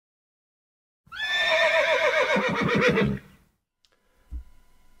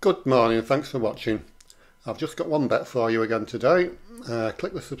Good morning, thanks for watching. I've just got one bet for you again today.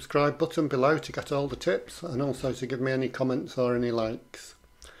 Click the subscribe button below to get all the tips and also to give me any comments or any likes.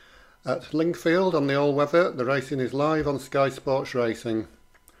 At Lingfield on the all-weather, the racing is live on Sky Sports Racing.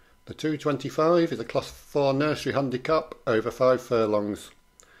 The 225 is a Class 4 nursery handicap over 5 furlongs.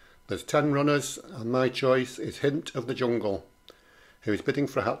 There's 10 runners and my choice is Hint of the Jungle, who is bidding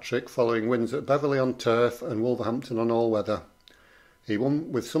for a hat-trick following wins at Beverley on turf and Wolverhampton on all-weather. He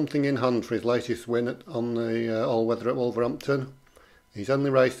won with something in hand for his latest win on the all-weather at Wolverhampton. He's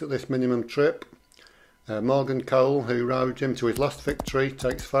only raced at this minimum trip. Morgan Cole, who rode him to his last victory,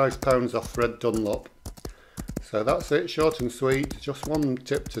 takes £5 off Fred Dunlop. So that's it, short and sweet. Just one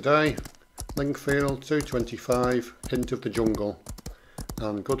tip today. Lingfield 225, Hint of the Jungle.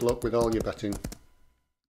 And good luck with all your betting.